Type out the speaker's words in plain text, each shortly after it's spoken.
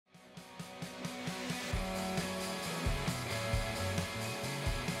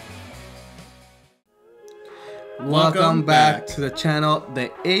Welcome back to the channel, the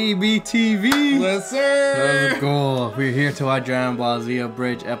ABTV. Yes, sir. Let's go. We're here to watch Dragon Ball Z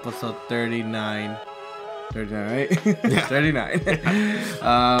Abridged episode 39. 39, right? Yeah. 39.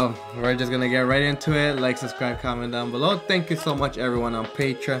 We're just gonna get right into it. Like, subscribe, comment down below. Thank you so much, everyone on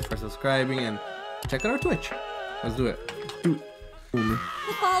Patreon, for subscribing, and check out our Twitch. Let's do it.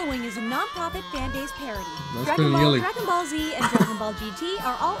 The following is a non-profit fan-based parody. That's Dragon Ball Z and Dragon Ball GT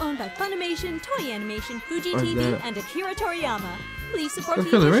are all owned by Funimation, Toei Animation, Fuji TV, and Akira Toriyama. Please support the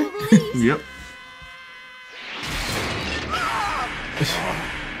official release. Yep.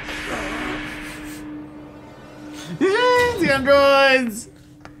 The androids!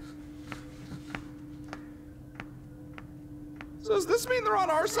 So does this mean they're on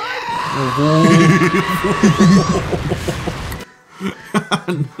our side?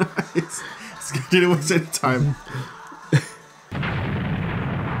 Nice. Let's get it once at a time.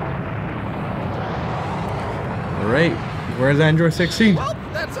 Alright, where's Android 16? Well,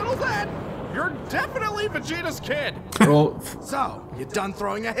 that settles that. You're definitely Vegeta's kid. Oh, So, you done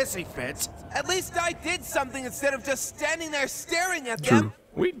throwing a hissy fit? At least I did something instead of just standing there staring at them.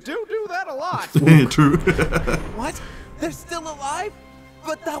 We do that a lot. True. What? They're still alive?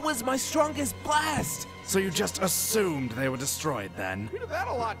 But that was my strongest blast. So you just assumed they were destroyed then? We do that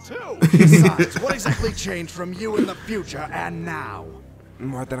a lot too. Besides, what exactly changed from you in the future and now?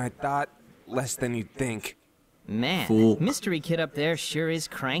 More than I thought, less than you'd think. Man, Fool. Mystery Kid up there sure is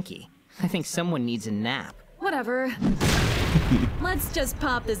cranky. I think someone needs a nap. Whatever. Let's just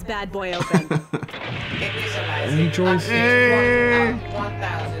pop this bad boy open. any choice?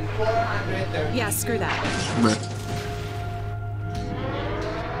 Yeah, screw that.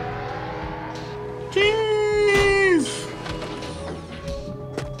 Jeez!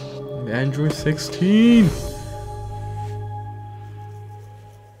 Android 16.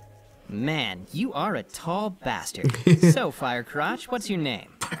 Man, you are a tall bastard. So, Firecrotch, what's your name?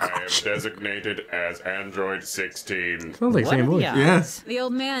 I am designated as Android 16. Sounds like What same are the voice. odds? Yes. The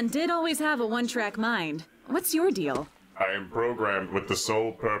old man did always have a one-track mind. What's your deal? I am programmed with the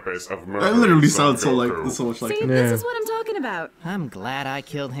sole purpose of That murdering literally Son sounds so Goku. much like. See, this is what I'm talking about. I'm glad I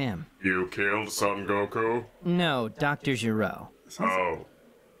killed him. You killed Son Goku? No, Dr. Giro. Oh.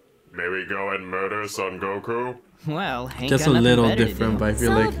 May we go and murder Son Goku? Well, ain't Just a got nothing little better to different, do. but I feel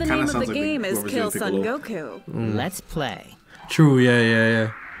So like the name of sounds the like game is whoever's Kill doing Son Piccolo. Goku. Let's play. true.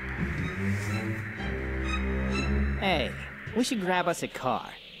 Yeah. Hey, we should grab us a car.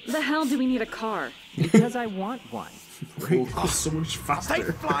 The hell do we need a car? Because I want one. So much faster. Stay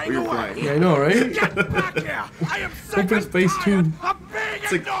flying When you're away. flying. Yeah, I know, right? Get back here! I am sick Open and space tired too. of being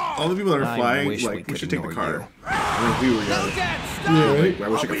It's like all the people that are I flying, wish we like we could should take the ignore car. If we were No, young. Dad, stop! Yeah, right? I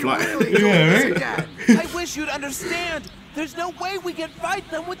wish I could fly. Yeah, right? I wish you'd understand. There's no way we can fight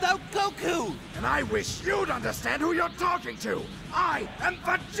them without Goku. And I wish you'd understand who you're talking to. I am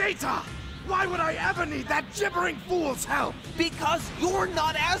Vegeta. Why would I ever need that gibbering fool's help? Because you're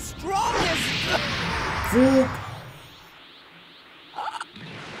not as strong as...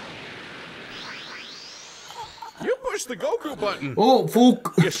 You pushed the Goku button. Oh,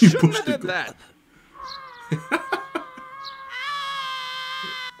 folk. You shouldn't have did that.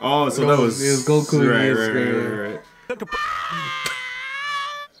 Oh, so No, that was. it was Goku, Right, yes, right.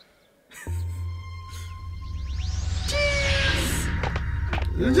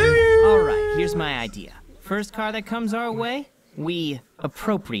 Alright, here's my idea. First car that comes our way, we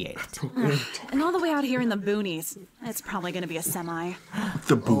appropriate it. And all the way out here in the boonies. It's probably gonna be a semi.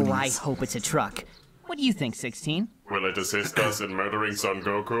 The Oh, I booties. hope it's a truck. What do you think, 16? Will it assist us in murdering Son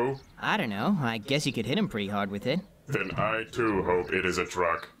Goku? I don't know. I guess you could hit him pretty hard with it. Then I too hope it is a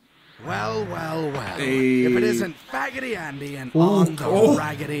truck. Well. Hey. If it isn't Faggoty Andy and on the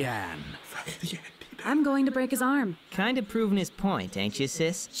Raggedy Ann. I'm going to break his arm. Kinda proving his point, ain't you,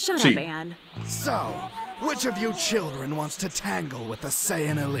 sis? Shut Gee. up, Ann. So, which of you children wants to tangle with the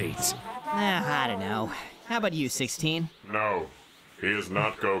Saiyan elite? I don't know. How about you, 16? No. He is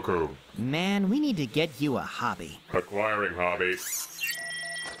not Goku. Man, we need to get you a hobby. Acquiring hobby.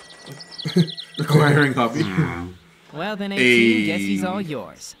 Acquiring hobby. Well then, 18, guess Hey. he's all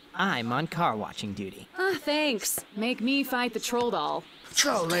yours. I'm on car watching duty. Ah, thanks. Make me fight the troll doll.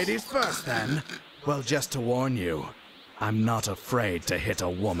 So, ladies first then. Well, just to warn you, I'm not afraid to hit a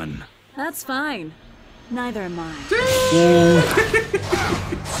woman. That's fine. Neither am I.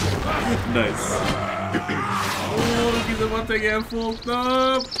 Nice. Oh, he's about to get fucked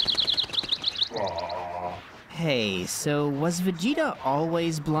up. Hey, so was Vegeta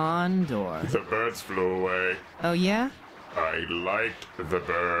always blonde, or...? The birds flew away. Oh yeah? I liked the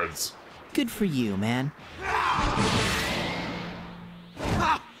birds. Good for you, man.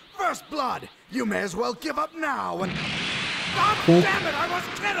 Ha! first blood. You may as well give up now and... God damn it, I was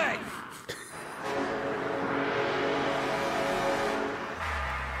kidding!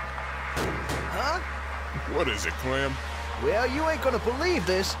 Huh? What is it, Clam? Well, you ain't gonna believe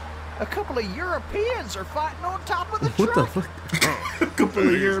this. A couple of Europeans are fighting on top of the truck. What the fuck? A couple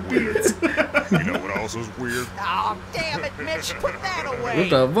of Europeans. You know what else is weird? Oh, damn it, Mitch, put that away. What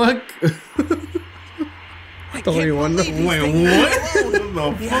the fuck? I don't even can't know. believe these Wait, things what? are alone.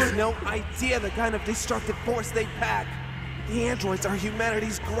 What the He has fuck? no idea the kind of destructive force they pack. The androids are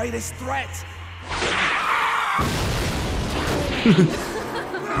humanity's greatest threat.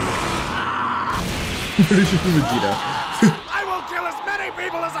 Vegeta. I will kill as many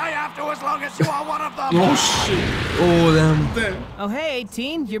people as I have to as long as you are one of them! Oh shit. Oh, them. Damn. Oh, hey,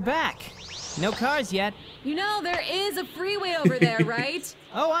 18, you're back. No cars yet. You know, there is a freeway over there, right?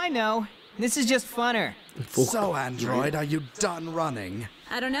 Oh, I know. This is just funner. So, Android, are you done running?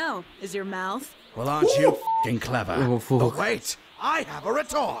 I don't know. Is your mouth? Well, aren't you f***ing clever? Oh, fuck. But wait, I have a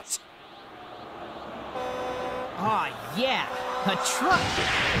retort! Aw, yeah, a truck.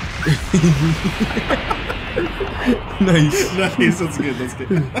 Nice. Nice, that's good, that's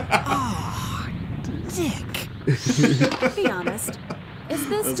good. Dick. Be honest. Is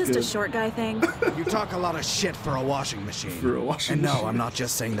this just a short guy thing? You talk a lot of shit for a washing machine. For a washing and no, machine. I'm not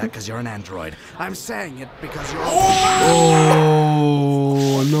just saying that because you're an android. I'm saying it because you're Oh,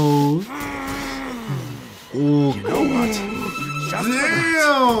 no. Oh, You know what? Just for that,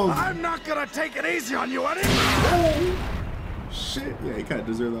 Damn! I'm not gonna take it easy on you anymore! Shit, yeah, he kind of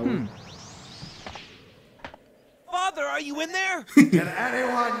deserved that one. Father, are you in there? Did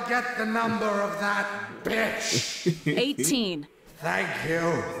anyone get the number of that bitch? 18. Thank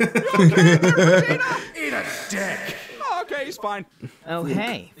you. Eat a dick. Okay, he's fine. Oh,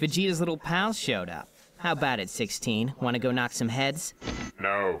 hey, Vegeta's little pals showed up. How about it, 16? Want to go knock some heads?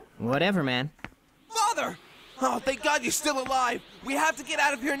 No. Whatever, man. Father! Oh, thank God you're still alive. We have to get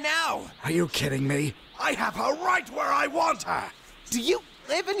out of here now. Are you kidding me? I have her right where I want her. Do you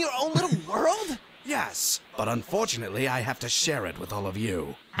live in your own little world? Yes, but unfortunately I have to share it with all of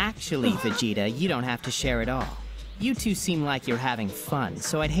you. Actually, Vegeta, you don't have to share it all. You two seem like you're having fun,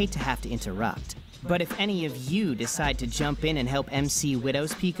 so I'd hate to have to interrupt. But if any of you decide to jump in and help MC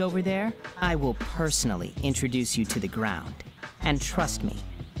Widow's Peak over there, I will personally introduce you to the ground. And trust me,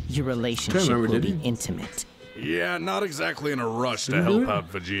 your relationship remember, will did be intimate. Yeah, not exactly in a rush to help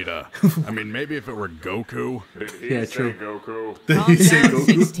out Vegeta. I mean, maybe if it were Goku. Did he Yeah, say true. Goku? Calm say down, Goku?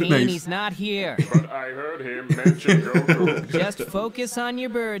 16, Nice. he's not here. But I heard him mention Goku. Just focus on your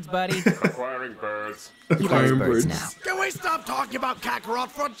birds, buddy. Acquiring birds. He loves Iron birds birds. now. Can we stop talking about Kakarot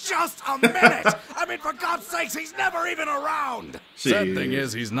for just a minute? I mean, for God's sakes, he's never even around. Sad thing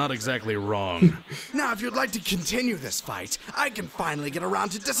is, he's not exactly wrong. Now, if you'd like to continue this fight, I can finally get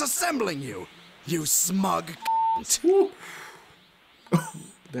around to disassembling you. You smug c***.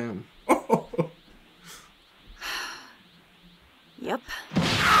 damn. Yep.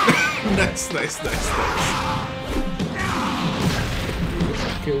 Nice, nice, nice, nice.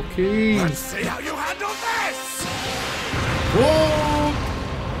 Okay, okay. Let's see how you handle this! Whoa!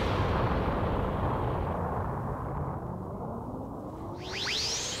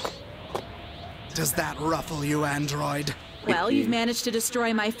 Does that ruffle you, android? Well, you've managed to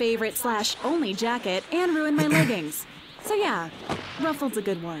destroy my favorite / only jacket and ruin my leggings. So yeah, ruffled's a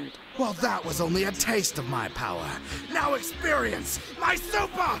good word. Well, that was only a taste of my power. Now experience my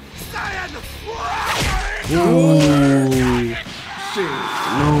Super Saiyan Rising! Oh, no.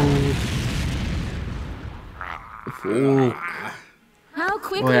 Oh. How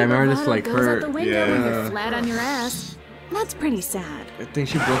quickly Oh, yeah, I remember this, bravado like, goes hurt. out the window when Yeah. you're flat on your ass. That's pretty sad. I think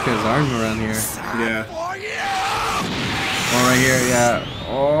she broke his arm around here. Yeah. For you! Oh, right here, yeah.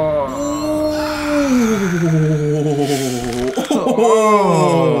 Oh.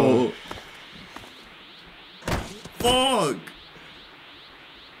 Oh! Fuck!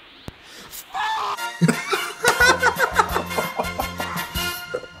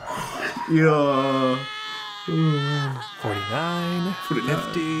 Yeah. 49,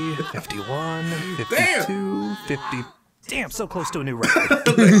 50, 51, 52, 50. Damn, so close to a new record.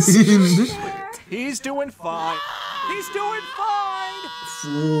 He's doing fine. He's doing fine.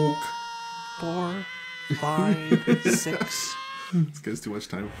 Fuck. 4, 5, 6. This guy's too much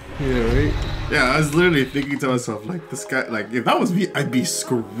time. Yeah, right? Yeah, I was literally thinking to myself, like, this guy, like, if that was me, I'd be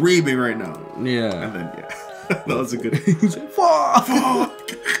screaming right now. Yeah. And then, yeah. That was a good. Fuck!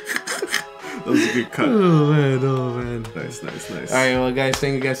 That was a good cut. Oh man. Nice, nice, nice. All right, well, guys,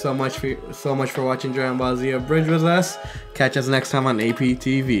 thank you guys so much for watching Dragon Ball Z Abridged with us. Catch us next time on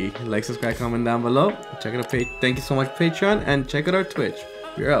APTV. Like, subscribe, comment down below. Check out our page. Thank you so much, Patreon, and check out our Twitch.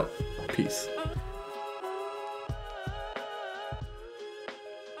 We're out. Peace.